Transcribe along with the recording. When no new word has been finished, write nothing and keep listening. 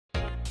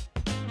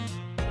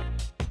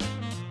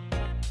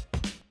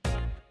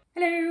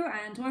Hello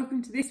and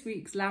welcome to this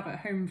week's Lab at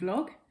Home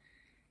vlog.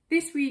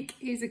 This week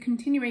is a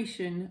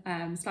continuation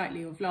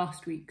slightly of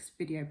last week's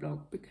video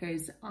blog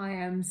because I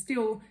am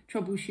still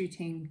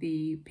troubleshooting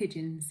the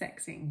pigeon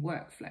sexing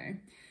workflow.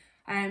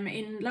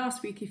 In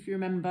last week, if you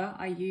remember,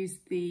 I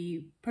used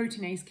the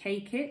proteinase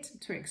K kit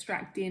to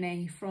extract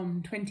DNA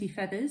from 20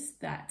 feathers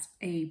that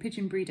a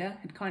pigeon breeder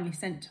had kindly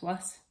sent to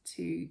us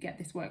to get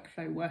this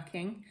workflow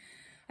working.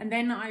 And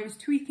then I was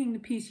tweaking the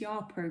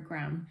PCR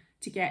program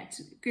to get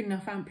good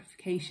enough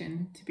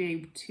amplification to be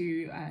able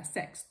to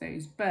sex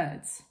those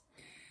birds.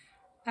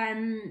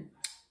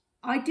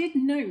 I did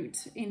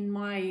note in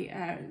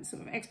my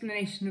sort of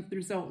explanation of the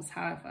results,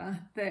 however,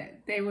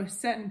 that there were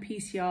certain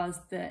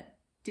PCRs that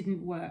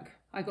didn't work.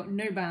 I got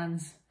no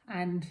bands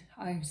and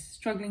I was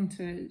struggling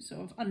to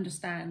sort of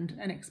understand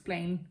and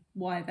explain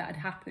why that had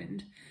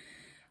happened.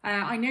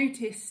 I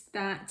noticed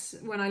that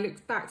when I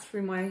looked back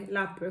through my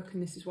lab book,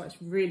 and this is why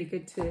it's really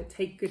good to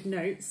take good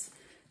notes,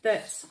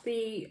 that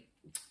the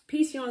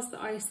PCRs that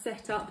I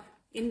set up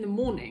in the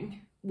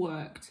morning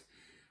worked,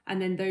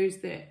 and then those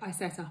that I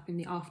set up in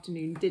the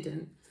afternoon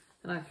didn't.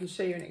 And I can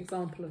show you an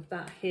example of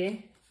that here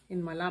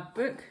in my lab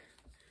book.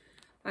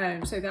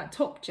 So that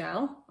top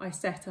gel I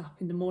set up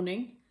in the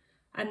morning,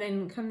 and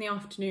then come the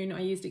afternoon I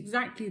used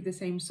exactly the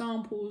same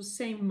samples,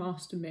 same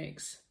master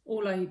mix.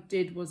 All I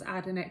did was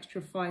add an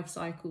extra 5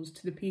 cycles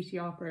to the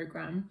PCR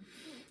program,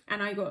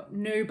 and I got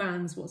no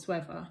bands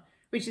whatsoever,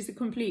 which is the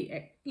complete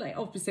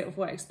opposite of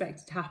what I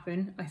expected to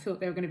happen. I thought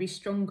they were going to be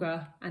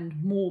stronger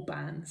and more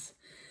bands.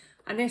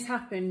 And this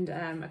happened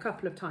a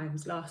couple of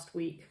times last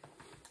week.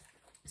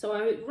 So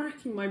I was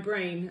racking my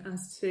brain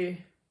as to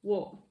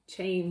what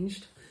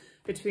changed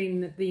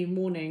between the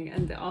morning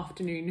and the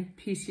afternoon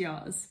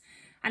PCRs.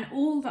 And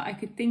all that I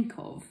could think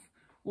of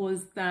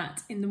was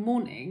that in the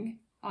morning,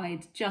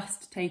 I'd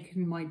just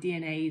taken my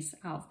DNAs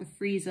out of the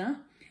freezer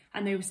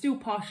and they were still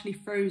partially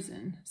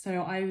frozen.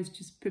 So I was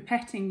just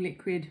pipetting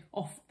liquid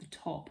off the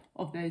top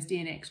of those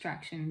DNA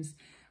extractions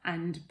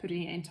and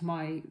putting it into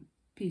my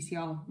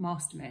PCR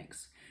master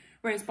mix.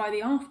 Whereas by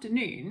the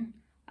afternoon,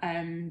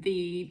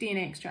 the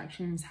DNA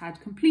extractions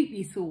had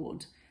completely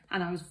thawed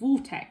and I was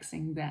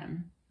vortexing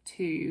them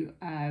to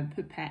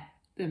pipette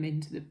them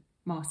into the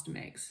master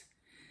mix.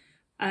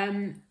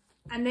 And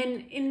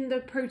then in the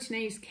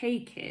proteinase K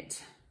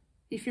kit,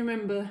 if you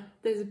remember,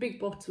 there's a big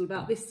bottle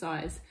about this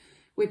size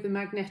with the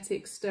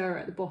magnetic stirrer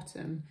at the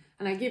bottom,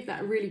 and I give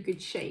that a really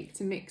good shake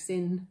to mix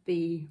in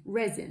the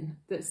resin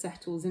that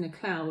settles in a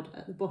cloud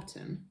at the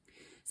bottom.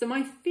 So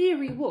my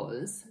theory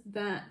was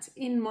that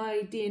in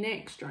my DNA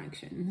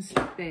extractions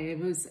there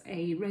was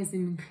a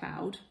resin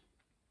cloud,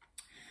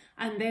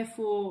 and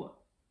therefore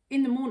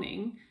in the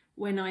morning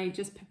when I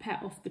just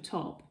pipette off the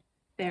top,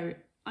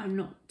 I'm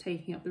not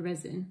taking up the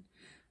resin.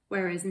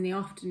 Whereas in the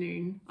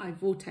afternoon, I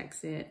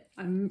vortex it,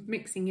 I'm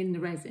mixing in the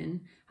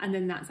resin, and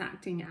then that's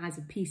acting as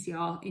a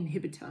PCR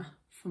inhibitor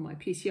for my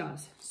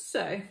PCRs.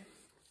 So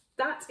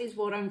that is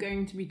what I'm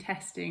going to be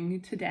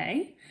testing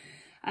today.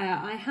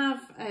 I have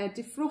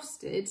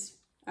defrosted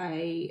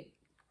a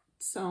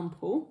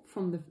sample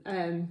from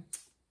the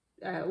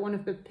one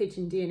of the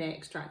pigeon DNA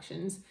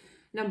extractions,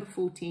 number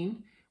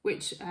 14,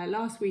 which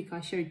last week I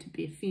showed to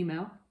be a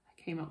female.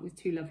 I came up with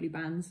 2 lovely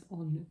bands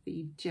on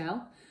the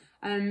gel.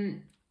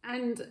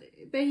 And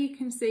there you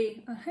can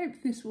see, I hope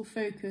this will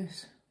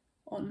focus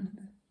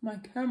on my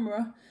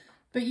camera,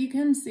 but you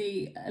can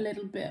see a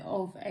little bit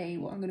of what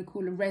I'm going to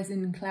call a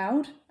resin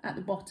cloud at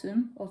the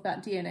bottom of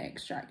that DNA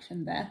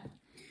extraction there.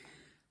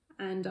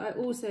 And I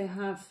also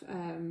have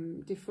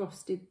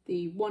defrosted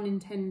the 1 in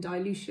 10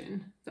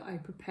 dilution that I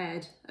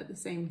prepared at the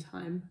same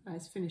time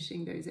as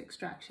finishing those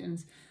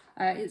extractions.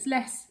 It's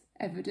less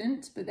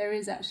evident, but there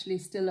is actually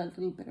still a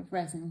little bit of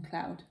resin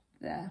cloud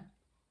there.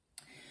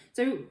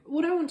 So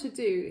what I want to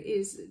do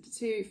is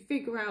to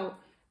figure out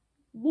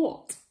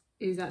what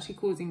is actually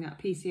causing that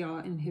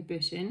PCR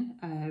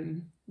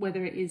inhibition,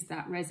 whether it is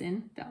that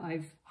resin that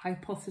I've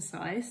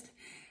hypothesized,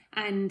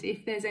 and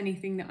if there's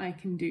anything that I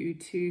can do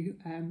to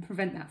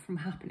prevent that from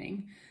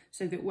happening,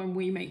 so that when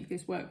we make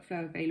this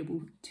workflow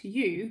available to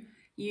you,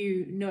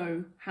 you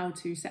know how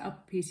to set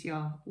up a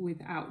PCR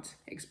without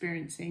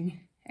experiencing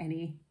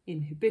any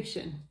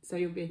inhibition. So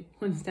you'll be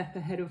 1 step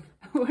ahead of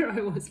where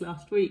I was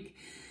last week.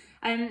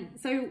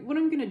 So what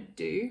I'm going to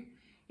do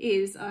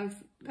is I've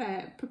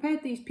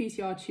prepared these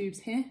PCR tubes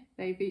here.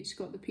 They've each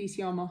got the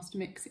PCR master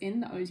mix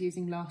in that I was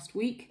using last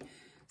week.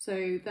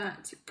 So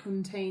that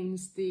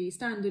contains the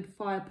standard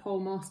fire pole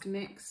master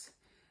mix,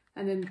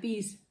 and then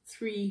these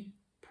 3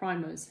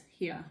 primers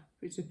here,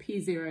 which are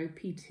P0,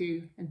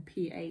 P2 and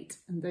P8,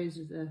 and those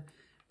are the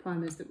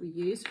primers that we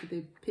use for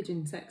the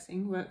pigeon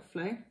sexing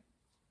workflow.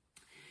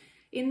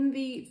 In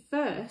the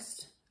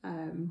first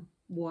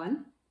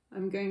one,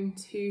 I'm going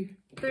to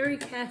very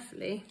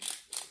carefully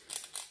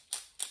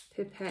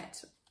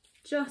pipette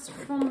just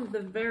from the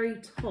very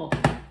top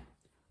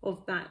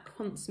of that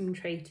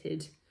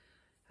concentrated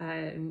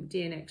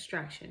DNA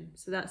extraction.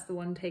 So that's the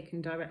one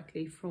taken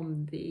directly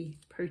from the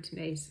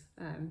proteinase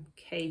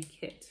K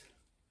kit.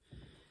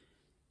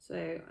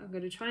 So I'm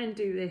going to try and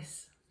do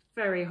this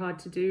very hard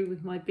to do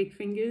with my big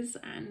fingers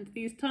and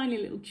these tiny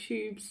little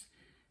tubes.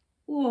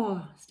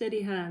 Whoa,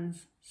 steady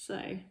hands. So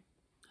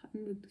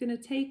I'm going to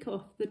take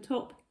off the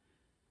top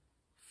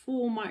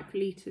 4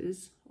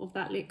 microliters of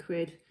that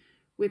liquid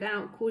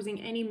without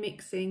causing any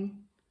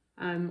mixing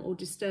or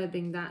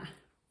disturbing that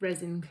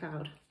resin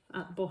cloud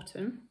at the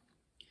bottom.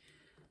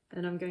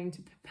 And I'm going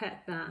to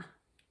pipette that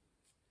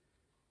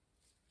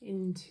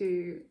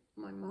into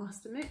my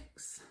master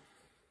mix.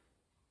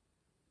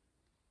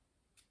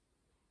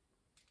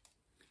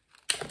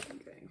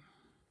 Okay.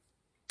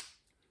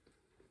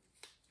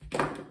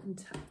 And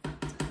tap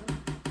that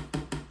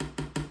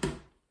down.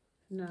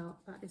 Now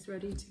that is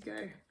ready to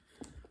go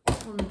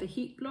on the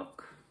heat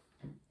block.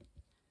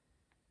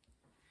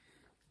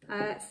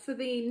 For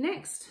the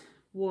next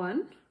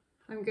one,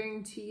 I'm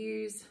going to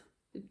use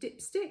the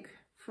dipstick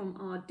from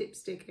our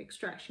dipstick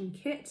extraction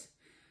kit.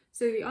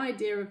 So the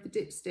idea of the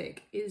dipstick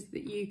is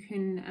that you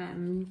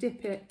can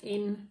dip it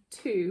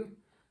into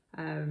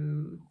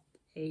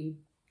a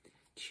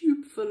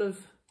tube full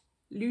of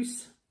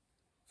loose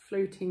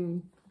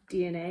floating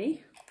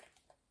DNA,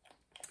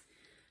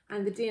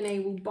 and the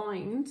DNA will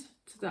bind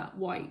to that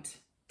white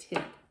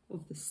tip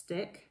of the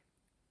stick.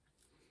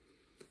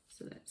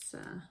 So let's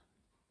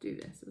do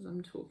this as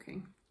I'm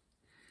talking.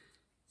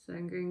 So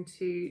I'm going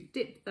to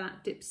dip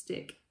that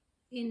dipstick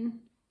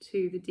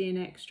into the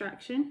DNA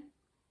extraction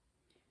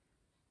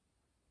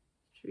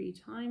 3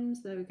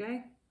 times, there we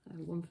go,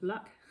 1 for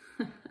luck.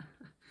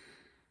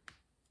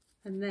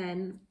 And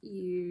then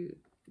you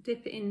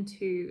dip it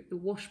into the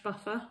wash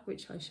buffer,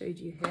 which I showed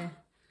you here,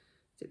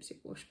 dipstick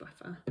wash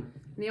buffer.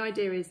 And the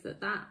idea is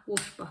that that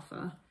wash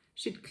buffer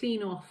should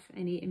clean off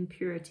any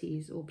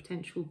impurities or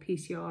potential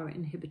PCR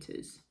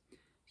inhibitors.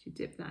 So you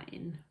dip that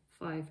in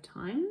 5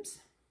 times.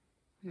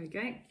 There we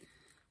go.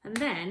 And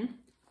then,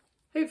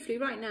 hopefully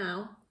right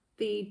now,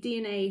 the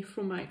DNA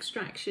from my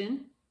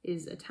extraction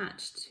is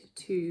attached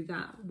to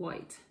that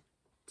white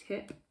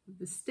tip of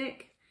the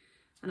stick.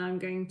 And I'm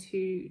going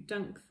to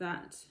dunk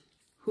that.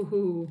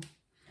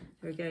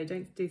 There we go,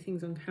 don't do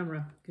things on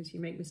camera because you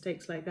make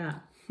mistakes like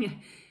that.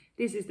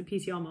 This is the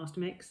PCR master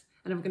mix,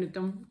 and I'm going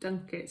to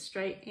dunk it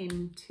straight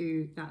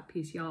into that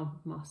PCR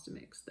master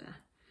mix there.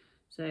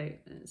 So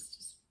let's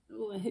just,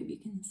 oh, I hope you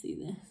can see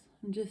this.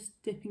 I'm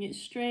just dipping it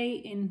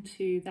straight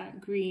into that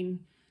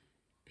green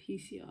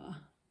PCR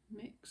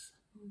mix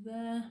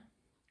there.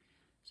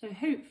 So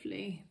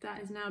hopefully that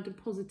is now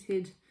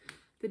deposited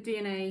the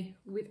DNA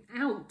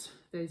without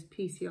those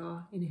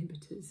PCR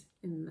inhibitors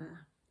in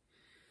there.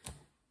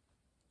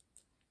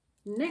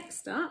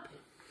 Next up,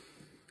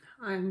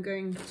 I'm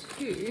going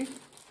to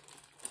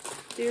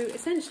do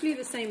essentially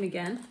the same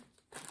again.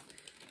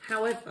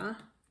 However,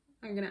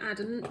 I'm going to add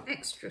an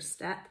extra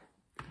step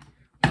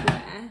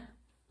where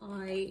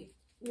I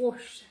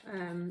wash,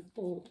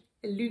 or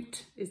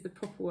elute is the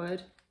proper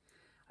word.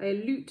 I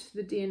elute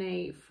the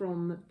DNA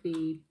from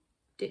the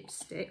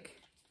dipstick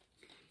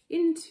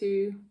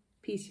into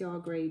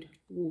PCR grade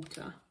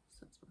water.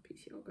 So that's my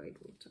PCR grade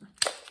water.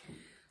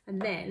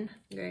 And then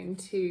I'm going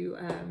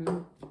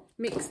to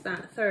mix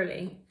that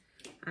thoroughly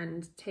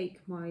and take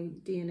my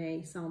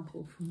DNA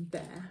sample from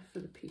there for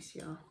the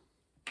PCR.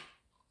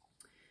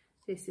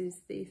 This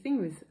is the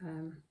thing with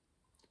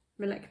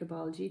molecular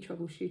biology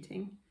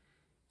troubleshooting.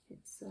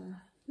 It's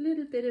a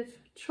little bit of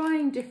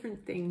trying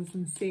different things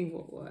and seeing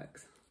what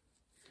works.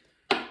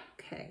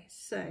 Okay,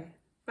 so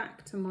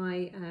back to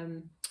my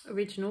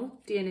original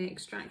DNA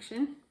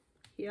extraction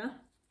here.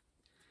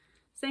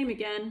 Same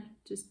again,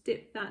 just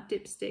dip that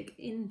dipstick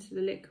into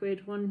the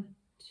liquid 1,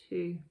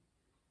 2,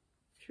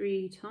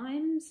 3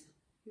 times.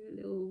 Do a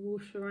little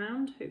whoosh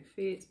around,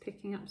 hopefully it's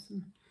picking up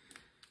some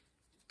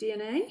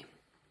DNA.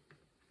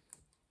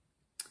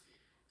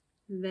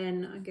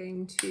 Then I'm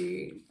going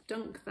to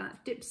dunk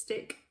that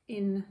dipstick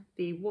in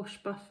the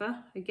wash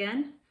buffer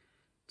again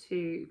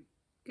to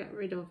get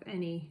rid of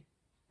any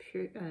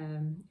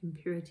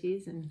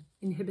impurities and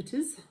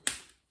inhibitors.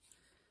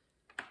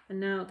 And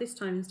now this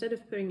time, instead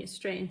of putting it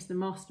straight into the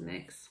master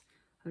mix,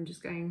 I'm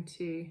just going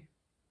to,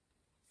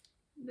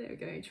 there we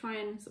go, try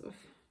and sort of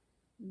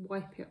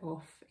wipe it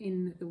off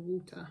in the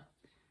water.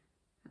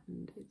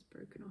 And it's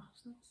broken off,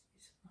 so that's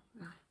useful.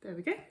 There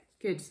we go,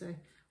 good. So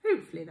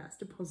hopefully that's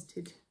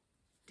deposited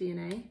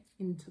DNA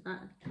into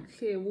that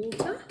clear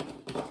water.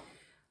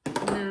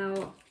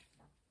 Now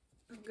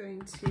I'm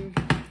going to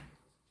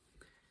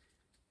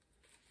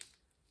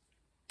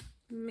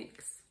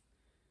mix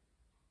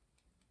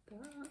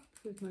that up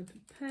with my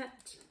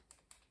pipette.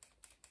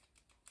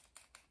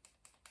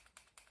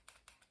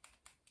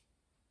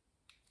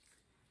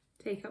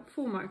 Take up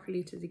 4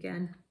 microliters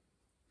again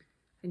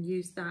and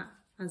use that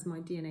as my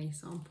DNA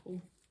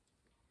sample.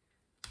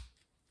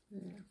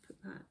 There,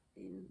 put that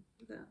in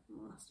that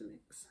master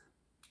mix.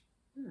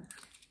 There.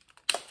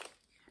 Okay.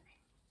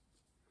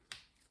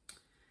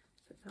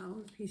 Put that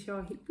on the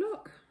PCR heat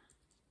block.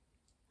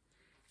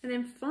 And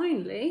then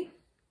finally,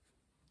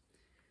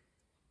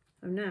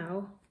 I'm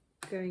now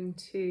going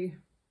to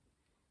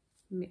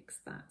mix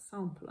that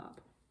sample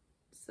up.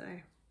 So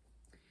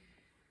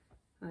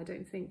I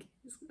don't think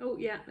it's, oh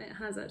yeah, it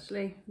has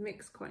actually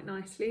mixed quite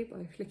nicely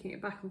by flicking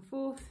it back and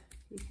forth.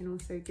 You can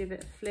also give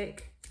it a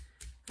flick,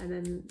 and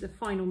then the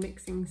final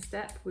mixing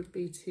step would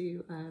be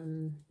to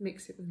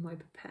mix it with my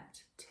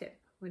pipette tip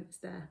when it's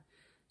there.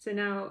 So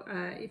now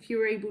if you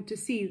were able to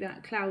see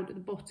that cloud at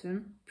the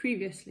bottom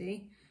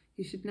previously,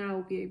 you should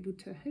now be able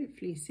to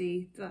hopefully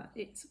see that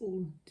it's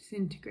all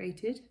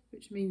disintegrated,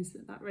 which means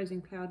that that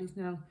resin cloud is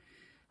now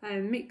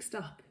mixed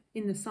up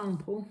in the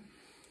sample.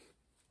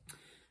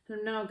 And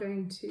I'm now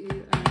going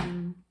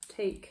to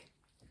take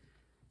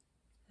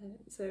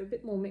so a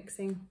bit more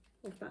mixing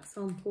of that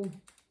sample,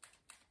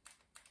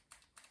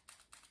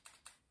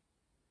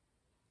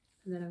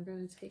 and then I'm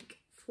going to take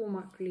 4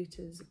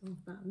 microliters of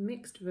that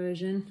mixed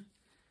version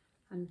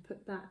and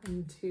put that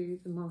into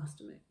the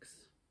master mix.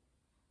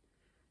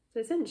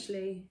 So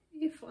essentially,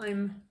 if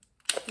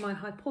my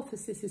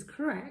hypothesis is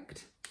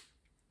correct,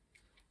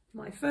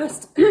 my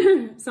first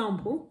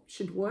sample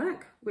should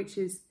work, which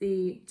is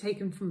the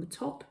taken from the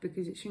top,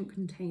 because it shouldn't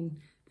contain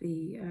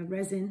the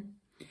resin,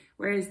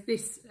 whereas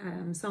this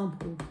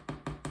sample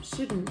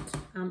shouldn't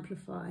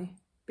amplify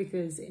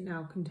because it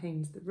now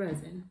contains the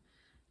resin,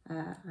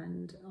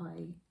 and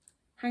I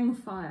hang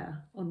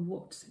fire on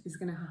what is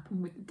going to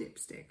happen with the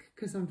dipstick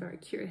because I'm very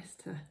curious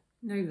to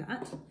know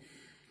that.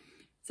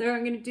 So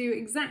I'm going to do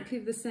exactly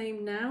the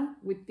same now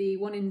with the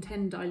 1 in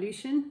 10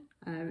 dilution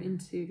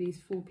into these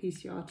 4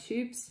 PCR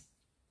tubes.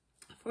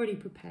 I've already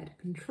prepared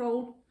a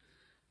control.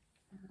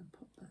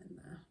 Pop that in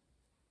there,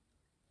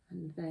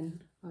 and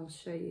then I'll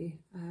show you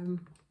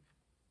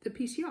the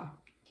PCR.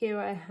 Here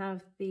I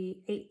have the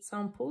 8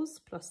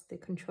 samples plus the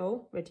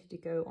control ready to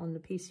go on the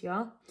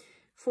PCR.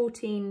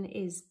 14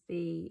 is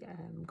the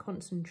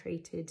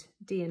concentrated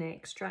DNA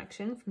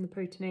extraction from the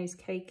proteinase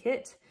K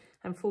kit,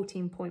 and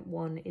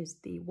 14.1 is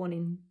the 1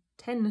 in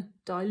 10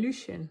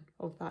 dilution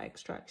of that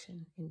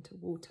extraction into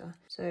water.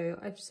 So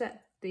I've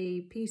set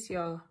the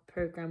PCR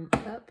program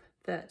up.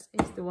 That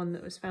is the one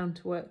that was found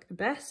to work the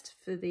best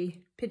for the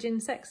pigeon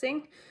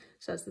sexing.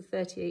 So that's the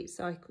 30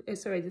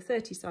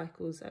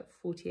 cycles at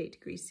 48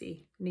 degrees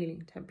C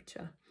annealing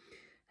temperature.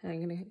 And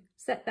I'm going to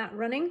set that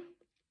running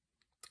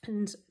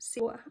and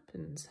see what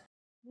happens.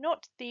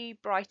 Not the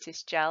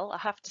brightest gel, I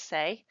have to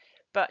say,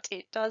 but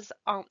it does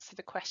answer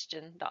the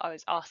question that I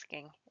was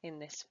asking in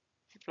this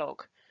vlog.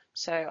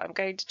 So I'm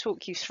going to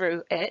talk you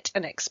through it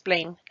and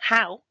explain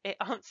how it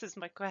answers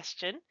my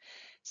question.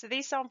 So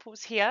these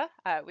samples here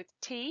with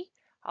T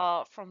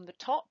are from the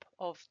top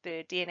of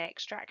the DNA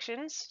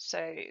extractions.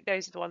 So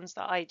those are the ones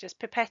that I just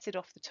pipetted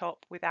off the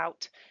top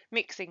without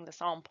mixing the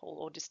sample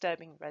or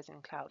disturbing the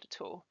resin cloud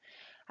at all.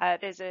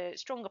 There's a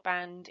stronger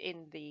band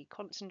in the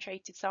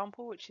concentrated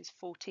sample, which is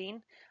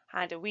 14,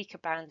 and a weaker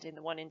band in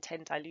the 1 in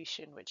 10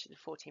 dilution, which is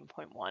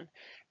 14.1,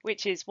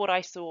 which is what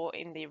I saw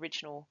in the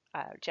original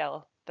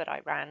gel that I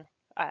ran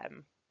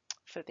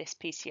for this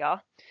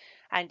PCR.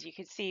 And you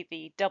can see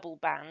the double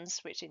bands,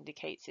 which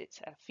indicates it's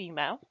a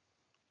female.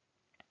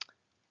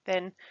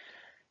 Then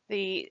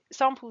the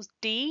samples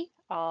D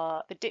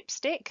are the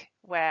dipstick,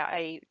 where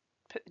I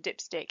put the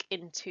dipstick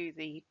into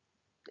the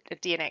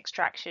DNA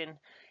extraction,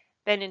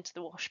 then into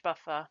the wash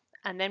buffer,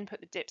 and then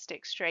put the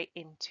dipstick straight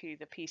into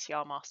the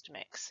PCR master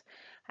mix.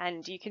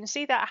 And you can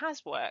see that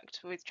has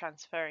worked with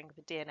transferring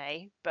the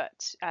DNA,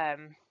 but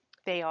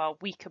they are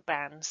weaker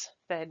bands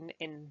than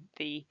in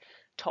the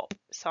top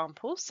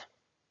samples.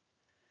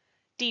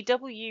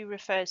 DW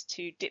refers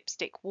to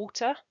dipstick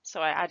water, so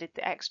I added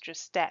the extra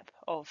step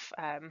of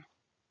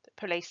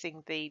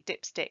placing the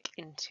dipstick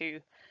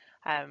into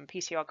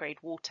PCR grade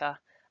water,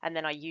 and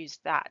then I used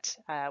that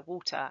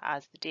water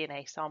as the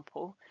DNA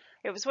sample.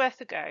 It was worth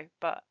a go,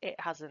 but it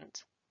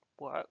hasn't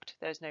worked.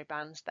 There's no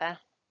bands there.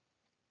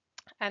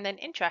 And then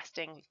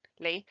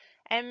interestingly,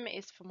 M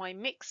is for my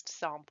mixed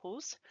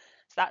samples.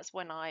 So that's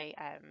when I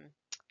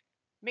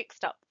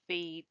mixed up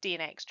the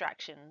DNA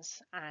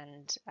extractions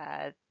and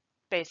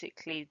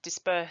basically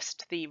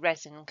dispersed the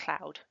resin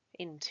cloud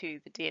into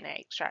the DNA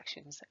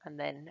extractions, and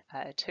then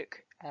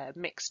took a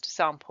mixed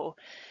sample,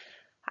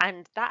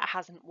 and that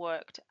hasn't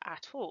worked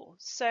at all.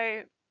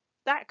 So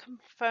that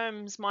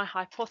confirms my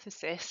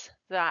hypothesis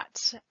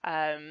that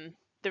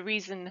the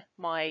reason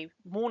my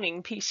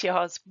morning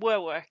PCRs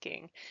were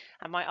working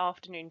and my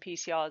afternoon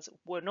PCRs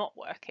were not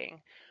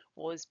working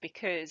was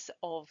because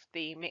of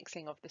the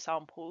mixing of the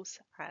samples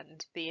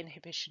and the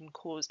inhibition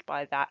caused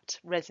by that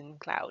resin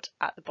cloud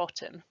at the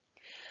bottom.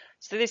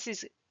 So this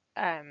is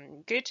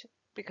good,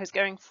 because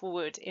going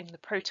forward in the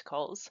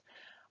protocols,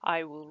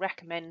 I will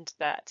recommend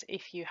that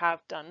if you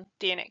have done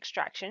DNA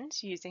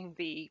extractions using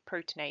the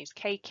proteinase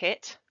K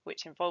kit,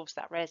 which involves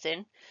that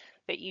resin,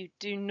 that you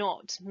do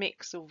not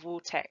mix or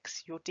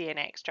vortex your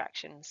DNA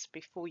extractions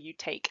before you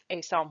take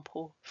a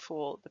sample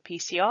for the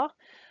PCR,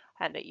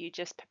 and that you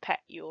just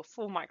pipette your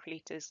 4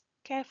 microliters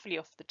carefully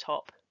off the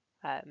top,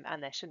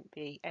 and there shouldn't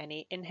be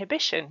any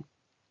inhibition.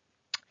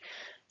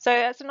 So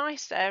that's a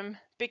nice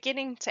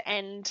beginning to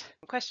end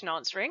question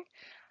answering.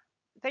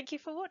 Thank you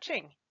for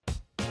watching.